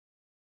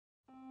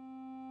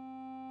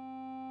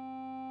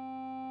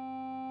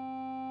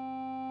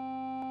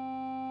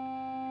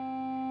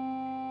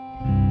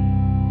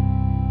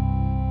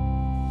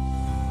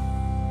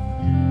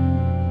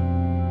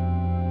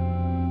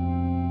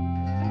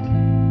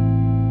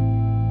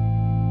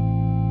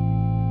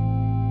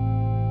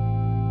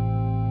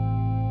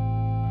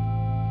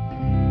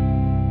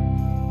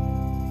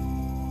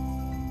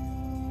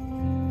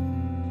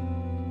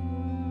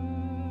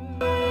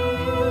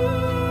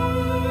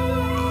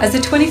As the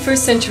 21st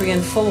century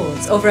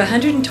unfolds, over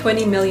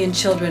 120 million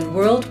children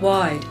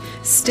worldwide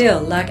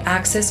still lack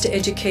access to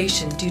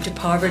education due to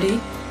poverty,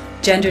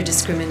 gender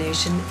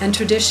discrimination, and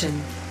tradition.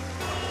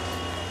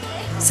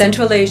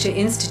 Central Asia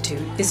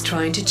Institute is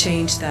trying to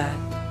change that.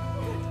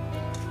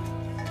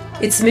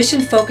 Its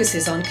mission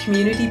focuses on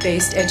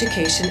community-based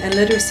education and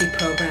literacy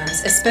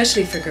programs,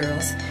 especially for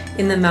girls,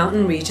 in the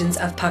mountain regions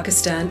of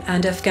Pakistan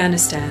and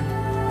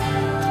Afghanistan.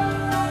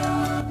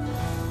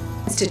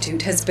 The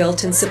Institute has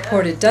built and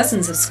supported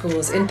dozens of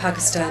schools in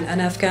Pakistan and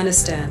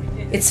Afghanistan.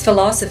 Its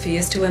philosophy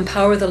is to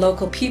empower the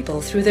local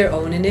people through their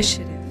own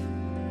initiative.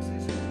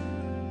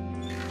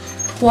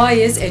 Why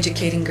is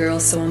educating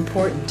girls so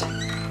important?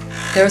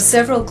 There are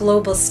several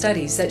global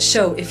studies that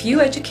show if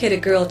you educate a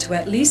girl to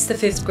at least the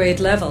 5th grade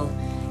level,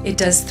 it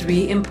does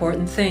 3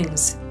 important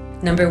things.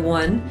 Number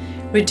 1,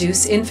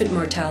 reduce infant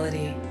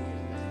mortality.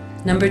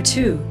 Number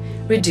 2,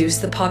 reduce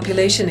the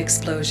population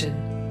explosion.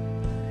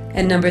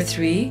 And number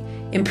 3,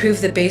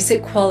 improve the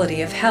basic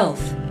quality of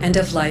health and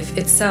of life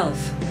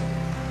itself.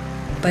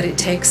 But it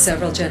takes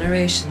several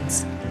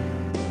generations.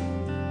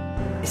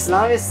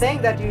 Islam is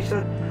saying that you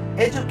should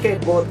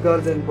educate both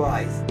girls and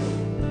boys.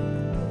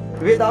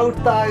 Without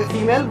the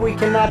female, we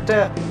cannot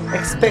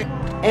expect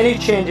any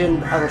change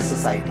in our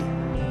society.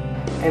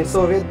 And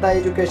so with the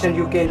education,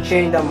 you can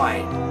change the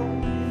mind.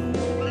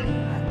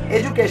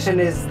 Education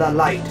is the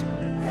light.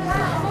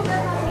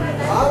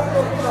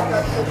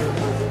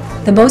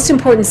 The most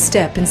important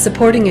step in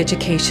supporting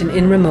education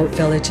in remote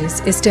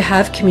villages is to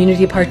have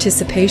community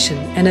participation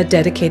and a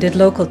dedicated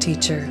local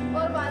teacher.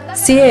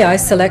 CAI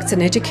selects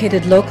an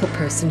educated local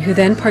person who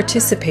then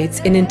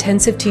participates in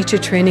intensive teacher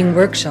training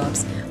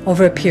workshops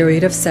over a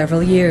period of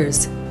several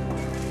years.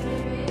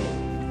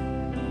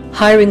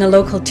 Hiring a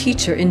local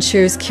teacher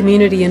ensures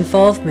community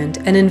involvement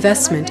and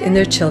investment in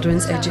their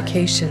children's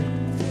education.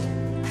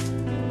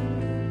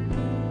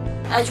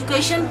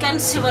 Education can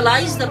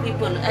civilize the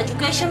people.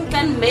 Education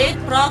can make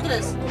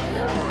progress.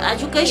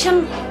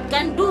 Education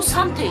can do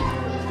something.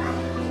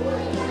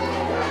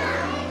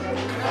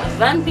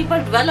 When people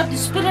develop the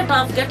spirit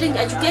of getting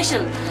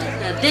education,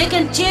 they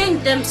can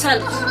change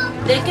themselves.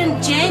 They can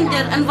change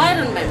their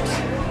environment.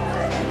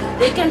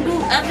 They can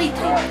do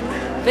everything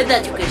with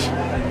education.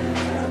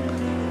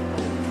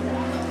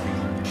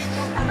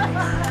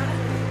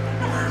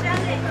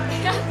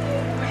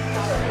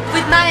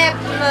 With my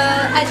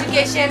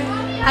education,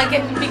 I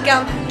can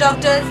become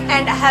doctors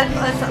and help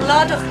a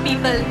lot of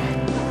people.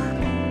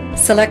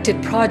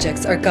 Selected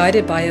projects are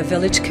guided by a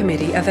village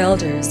committee of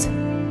elders.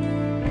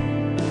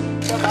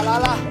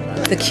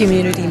 The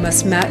community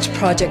must match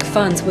project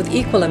funds with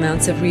equal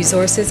amounts of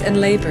resources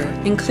and labor,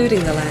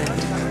 including the land.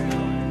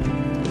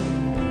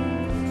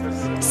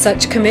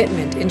 Such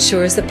commitment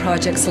ensures the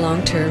project's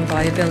long-term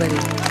viability.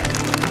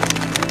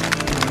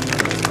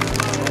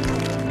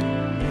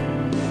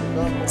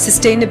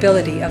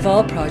 Sustainability of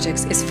all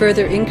projects is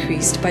further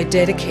increased by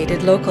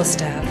dedicated local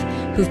staff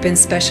who've been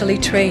specially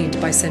trained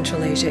by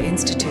Central Asia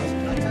Institute.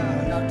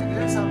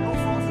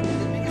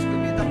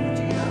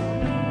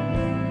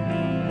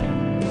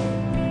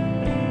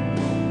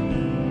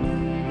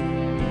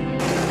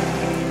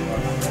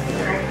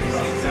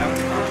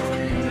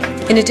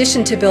 In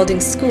addition to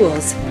building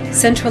schools,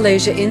 Central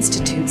Asia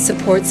Institute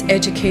supports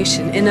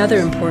education in other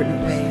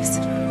important ways.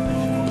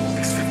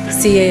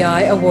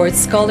 CAI awards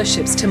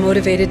scholarships to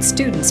motivated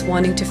students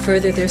wanting to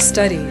further their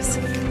studies.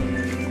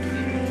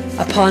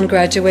 Upon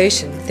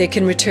graduation, they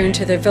can return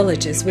to their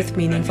villages with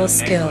meaningful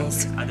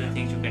skills.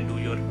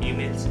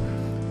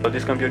 So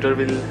this computer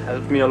will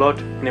help me a lot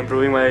in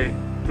improving my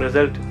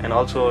result and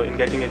also in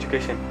getting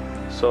education.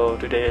 So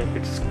today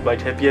it's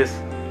quite happiest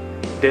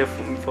day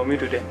for me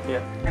today.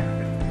 Yeah.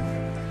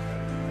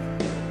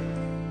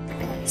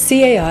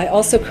 CAI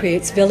also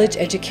creates village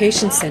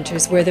education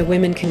centers where the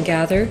women can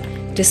gather,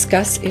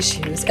 discuss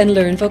issues, and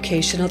learn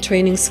vocational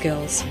training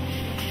skills.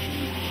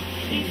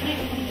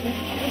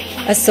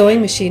 A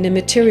sewing machine and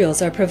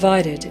materials are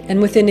provided,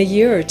 and within a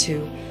year or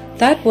two,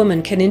 that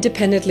woman can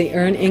independently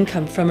earn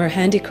income from her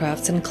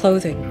handicrafts and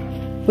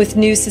clothing. With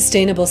new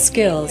sustainable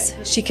skills,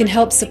 she can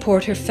help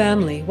support her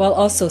family while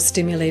also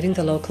stimulating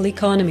the local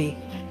economy.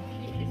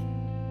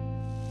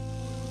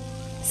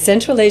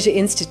 Central Asia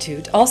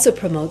Institute also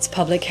promotes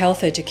public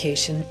health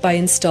education by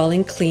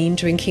installing clean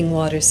drinking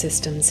water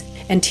systems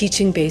and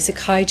teaching basic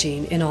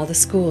hygiene in all the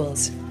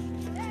schools.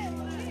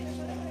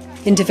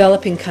 In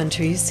developing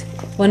countries,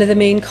 one of the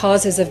main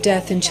causes of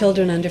death in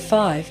children under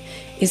 5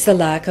 is the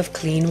lack of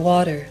clean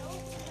water.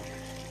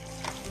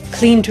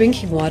 Clean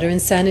drinking water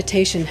and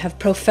sanitation have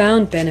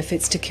profound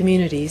benefits to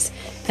communities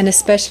and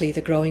especially the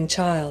growing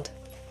child.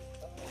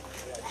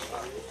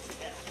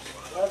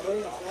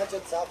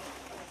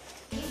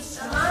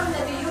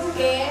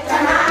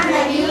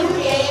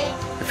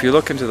 If you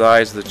look into the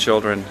eyes of the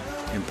children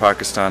in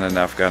Pakistan and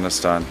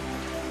Afghanistan,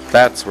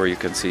 that's where you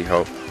can see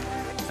hope,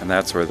 and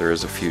that's where there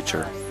is a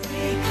future.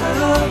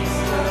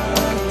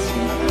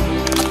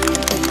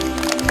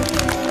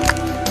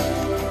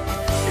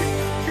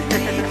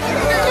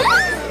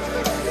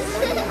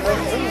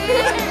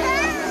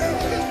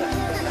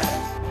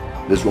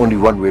 There's only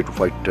one way to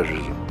fight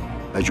terrorism: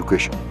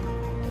 education.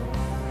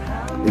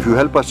 If you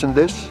help us in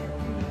this,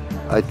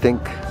 I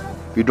think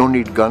we don't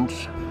need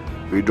guns,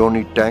 we don't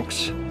need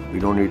tanks,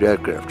 we don't need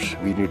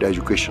aircrafts, we need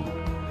education.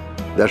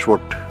 That's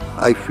what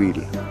I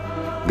feel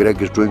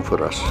Greg is doing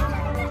for us.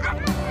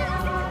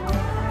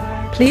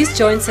 Please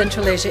join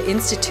Central Asia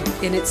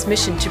Institute in its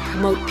mission to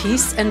promote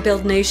peace and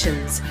build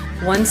nations,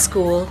 one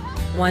school,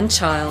 one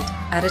child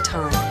at a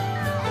time.